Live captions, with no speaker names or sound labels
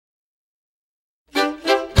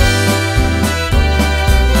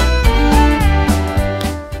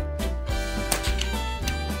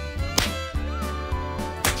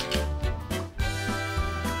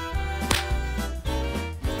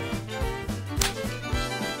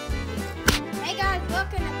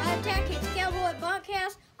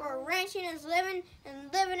where wrenching is living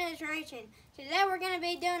and living is wrenching. Today we're going to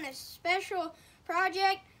be doing a special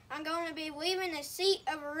project. I'm going to be weaving the seat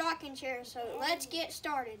of a rocking chair, so let's get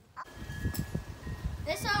started.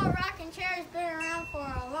 This old rocking chair has been around for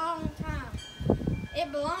a long time.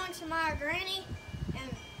 It belongs to my granny,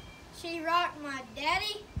 and she rocked my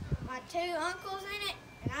daddy, my two uncles in it,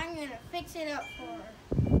 and I'm going to fix it up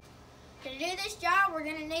for her. To do this job, we're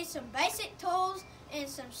going to need some basic tools and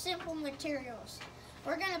some simple materials.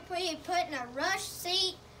 We're going to be putting a rush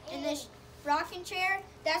seat in this rocking chair.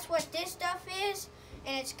 That's what this stuff is,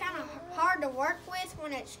 and it's kind of hard to work with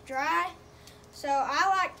when it's dry. So I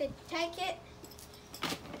like to take it,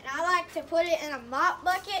 and I like to put it in a mop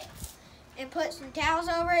bucket and put some towels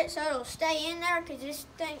over it so it'll stay in there, because this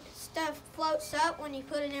stuff floats up when you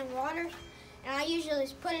put it in water. And I usually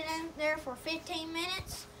just put it in there for 15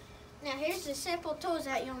 minutes. Now here's the simple tools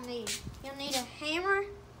that you'll need. You'll need a hammer,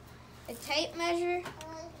 a tape measure,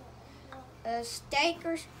 a stake,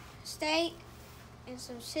 and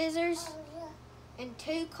some scissors, and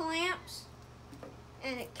 2 clamps,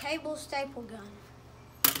 and a cable staple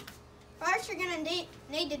gun. First, you're going to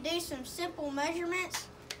need to do some simple measurements.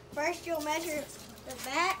 First, you'll measure the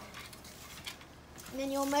back, and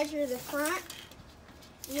then you'll measure the front.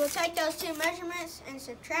 You'll take those 2 measurements and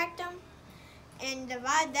subtract them, and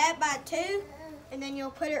divide that by 2, and then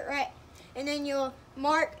you'll put it right, and then you'll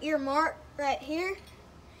mark your mark right here,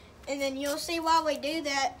 and then you'll see why we do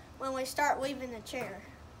that when we start weaving the chair.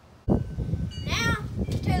 Now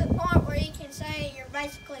to the point where you can say you're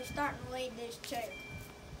basically starting to weave this chair.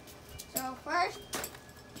 So first,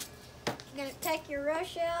 you're going to take your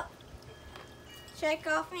rush out, shake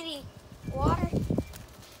off any water.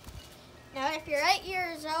 Now if you're 8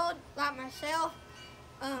 years old like myself,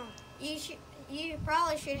 you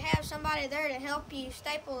probably should have somebody there to help you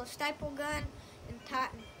staple a staple gun and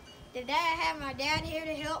tighten. Today I have my dad here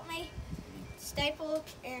to help me staple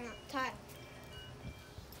and tighten.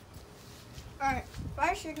 Alright,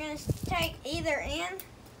 first you're going to take either end.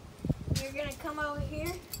 You're going to come over here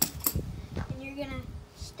and you're going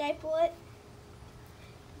to staple it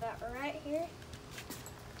about right here.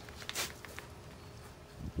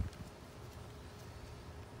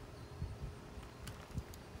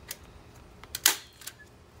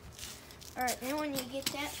 Alright, then when you get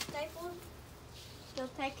that stapled, you'll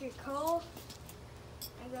take your coal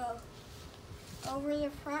and go over the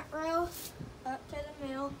front rail, up to the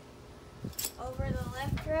middle, over the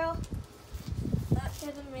left rail, up to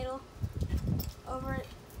the middle, over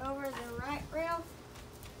the right rail,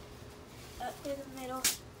 up to the middle,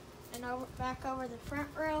 and back over the front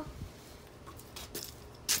rail,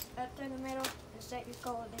 up to the middle, and set your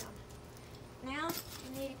coal down. Now,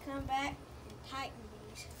 you need to come back and tighten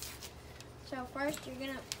these. So first you're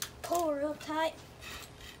going to pull real tight,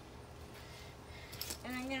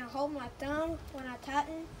 and I'm going to hold my thumb when I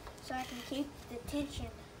tighten so I can keep the tension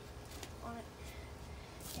on it.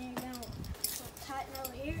 And you're going to tighten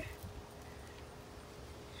over here.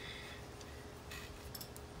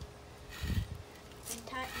 And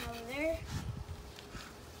tighten over there.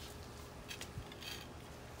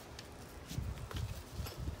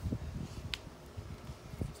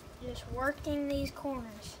 Just working these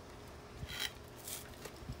corners.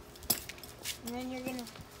 And then you're going to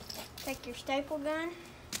take your staple gun.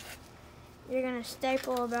 You're going to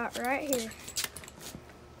staple about right here.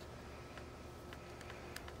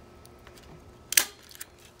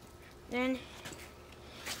 Then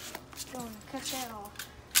you're going to cut that off.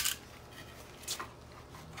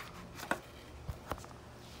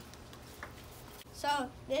 So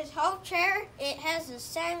this whole chair, it has the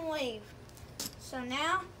same weave. So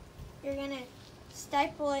now you're going to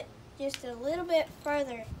staple it just a little bit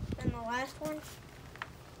further than the last one.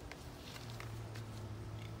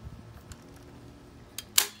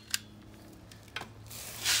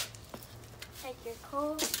 Take your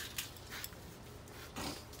coal.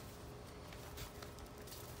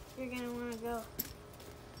 You're going to want to go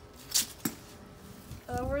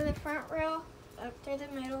over the front rail, up to the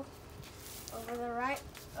middle, over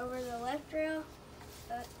the left rail,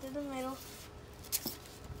 up to the middle,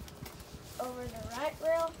 over the right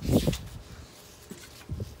rail,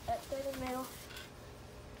 up to the middle,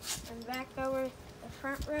 and back over the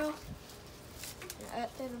front rail, and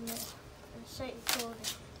up to the middle, and set your coal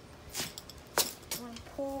down. I'm going to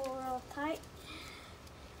pull real tight.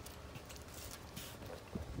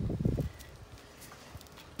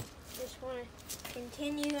 Just want to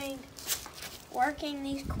continue working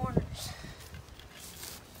these corners.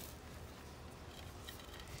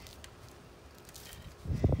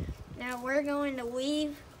 Now we're going to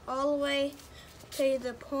weave all the way to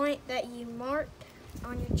the point that you marked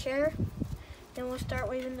on your chair. Then we'll start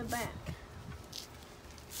weaving the back.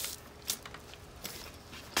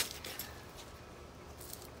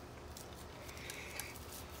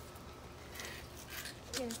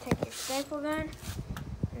 You're gonna take your staple gun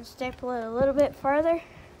and staple it a little bit further.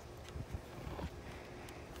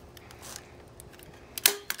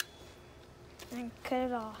 And cut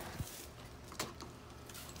it off.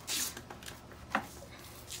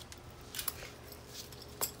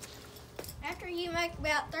 After you make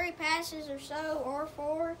about 3 passes or so, or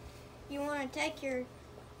 4, you want to take your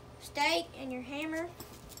stake and your hammer,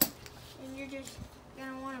 and you're just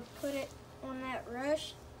going to want to put it on that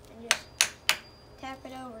rush and just tap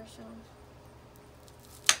it over some.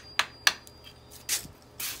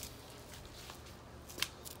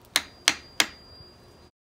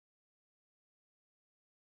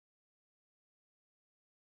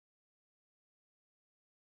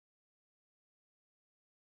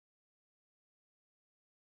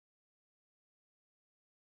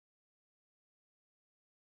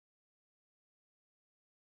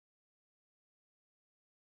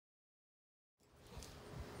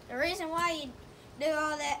 The reason why you do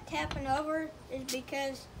all that tapping over is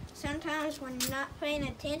because sometimes when you're not paying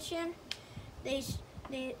attention, this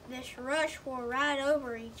rush will ride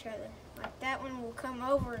over each other. Like that one will come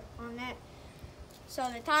over on that.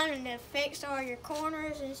 So the time to fix all your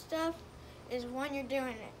corners and stuff is when you're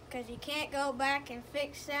doing it, because you can't go back and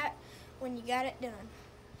fix that when you got it done.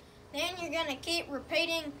 Then you're going to keep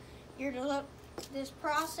repeating this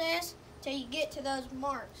process till you get to those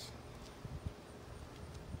marks.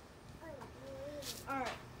 Alright,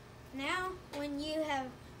 now when you have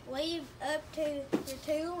weaved up to your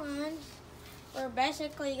 2 lines, we're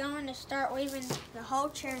basically going to start weaving the whole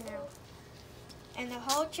chair now. And the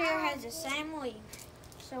whole chair has the same weave.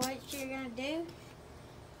 So what you're going to do,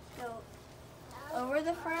 go over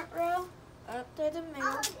the front row, up through the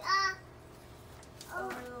middle,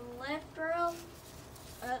 over the left row,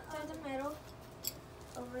 up through the middle,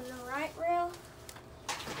 over the right row,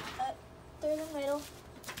 up through the middle,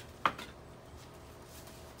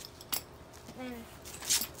 then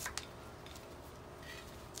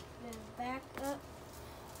back up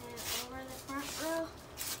and over the front row.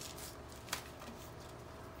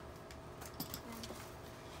 And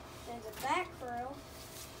there's a back row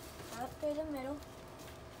up through the middle,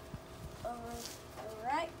 over the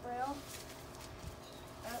right row,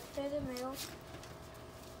 up through the middle,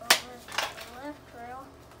 over the left row,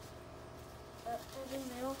 up through the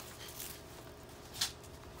middle,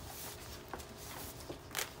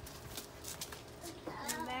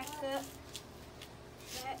 and back up,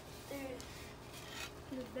 back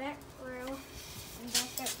through the back row, and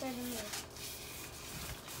back up through the middle.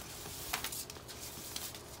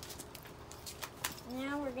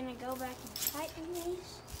 Now we're going to go back and tighten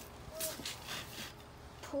these.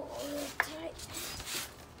 Pull really tight.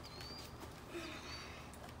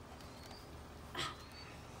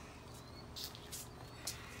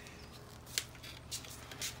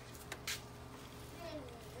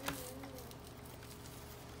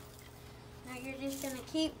 Now you're just going to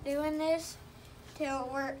keep doing this till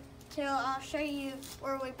I'll show you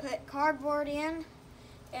where we put cardboard in,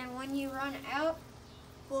 and when you run out,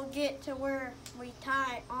 we'll get to where we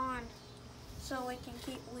tie it on so we can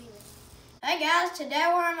keep weaving. Hey guys, today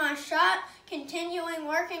we're in my shop continuing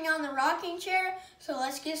working on the rocking chair, so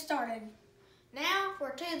let's get started. Now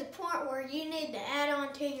we're to the point where you need to add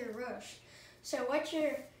on to your rush. So what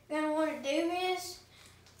you're going to want to do is,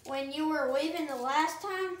 when you were weaving the last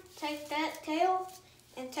time, take that tail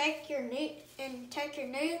and take your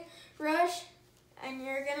new rush, and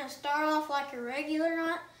you're going to start off like a regular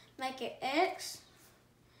knot, make it X,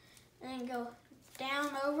 and then go down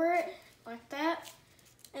over it like that,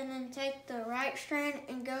 and then take the right strand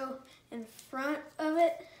and go in front of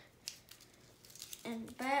it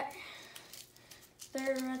and back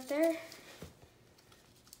there, right there.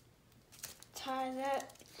 Tie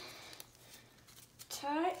that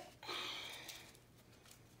tight.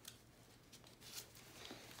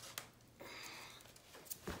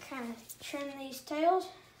 Kind of trim these tails.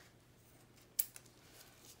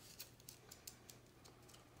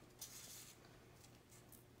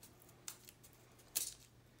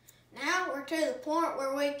 Now we're to the point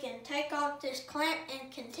where we can take off this clamp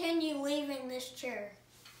and continue weaving this chair.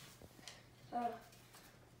 So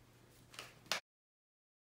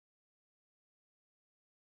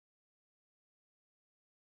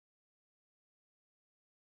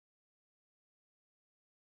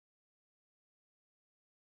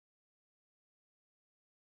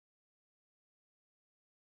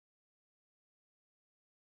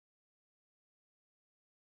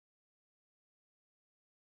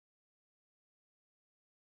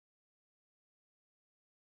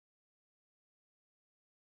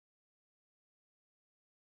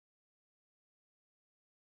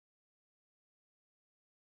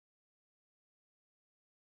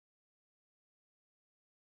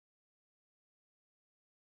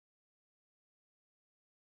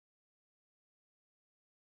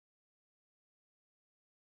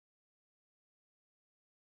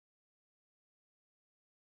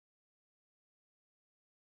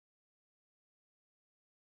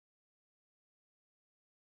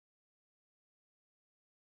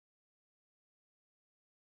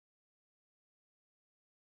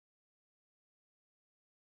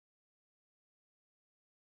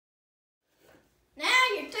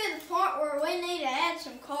to the part where we need to add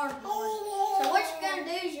some cardboard. So what you're going to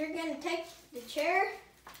do is you're going to take the chair,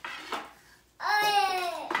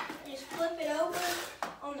 just flip it over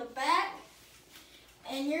on the back,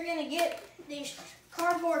 and you're going to get these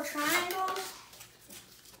cardboard triangles.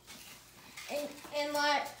 And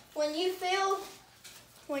like when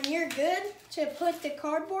you're good to put the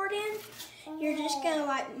cardboard in, you're just going to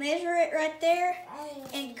like measure it right there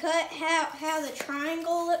and cut how the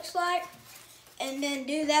triangle looks like, and then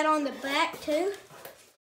do that on the back too.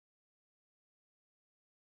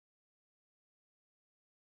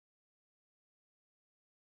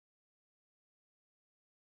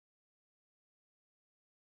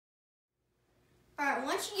 Alright,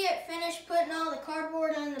 once you get finished putting all the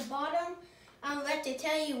cardboard on the bottom, I'm about to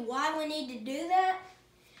tell you why we need to do that.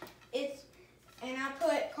 And I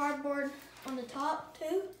put cardboard on the top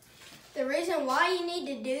too. The reason why you need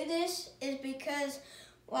to do this is because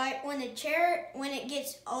like when it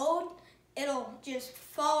gets old, it'll just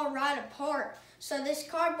fall right apart. So this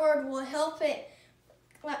cardboard will help it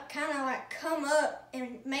kind of come up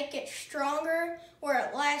and make it stronger where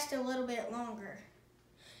it lasts a little bit longer.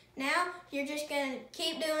 Now, you're just going to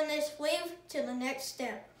keep doing this weave to the next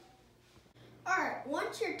step. Alright,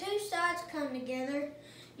 once your two sides come together,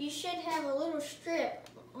 you should have a little strip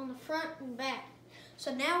on the front and back.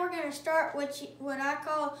 So now we're going to start what I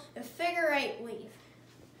call a figure 8 weave.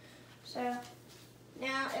 So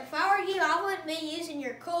now, if I were you, I wouldn't be using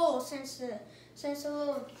your coil since the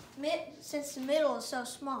middle is so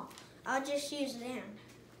small. I'll just use the end.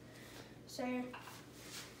 So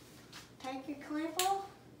take your clamp off.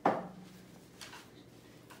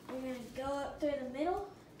 You're going to go up through the middle.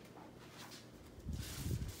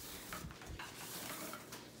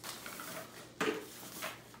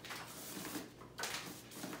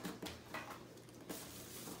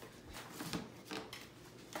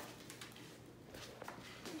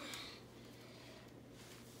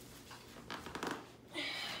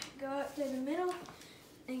 Go up through the middle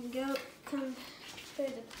and come through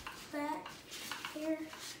the back here.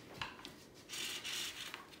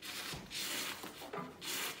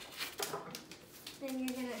 Then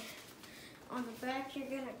you're gonna, on the back, you're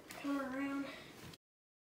gonna come around.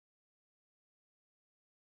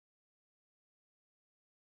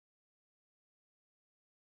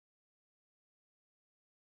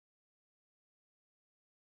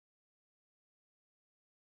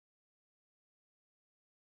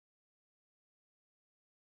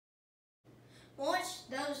 Once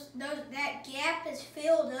that gap is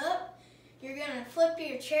filled up, you're gonna flip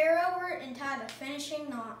your chair over and tie the finishing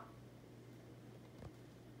knot.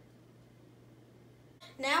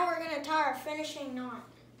 Now we're going to tie our finishing knot.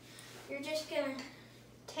 You're just going to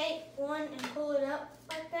take one and pull it up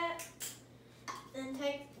like that. Then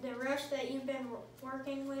take the rest that you've been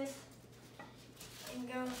working with and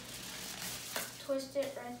go twist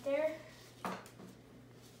it right there.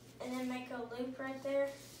 And then make a loop right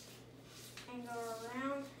there and go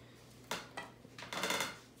around.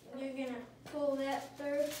 You're going to pull that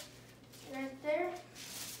through right there.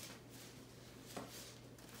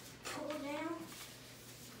 Pull down.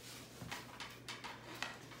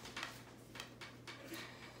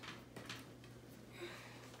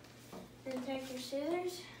 Then take your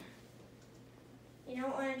scissors. You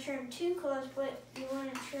don't want to trim too close, but you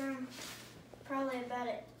want to trim probably about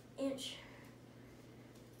an inch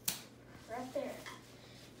right there.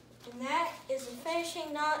 And that is the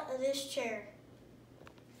finishing knot of this chair.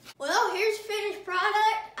 Well, here's the finished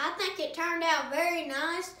product. I think it turned out very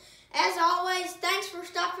nice. As always, thanks for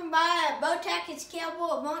stopping by at Bo Tackett's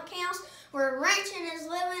Cowboy Bunkhouse, where ranching is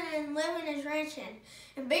living and living is ranching.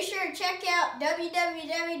 And be sure to check out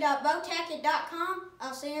www.botackett.com.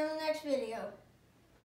 I'll see you in the next video.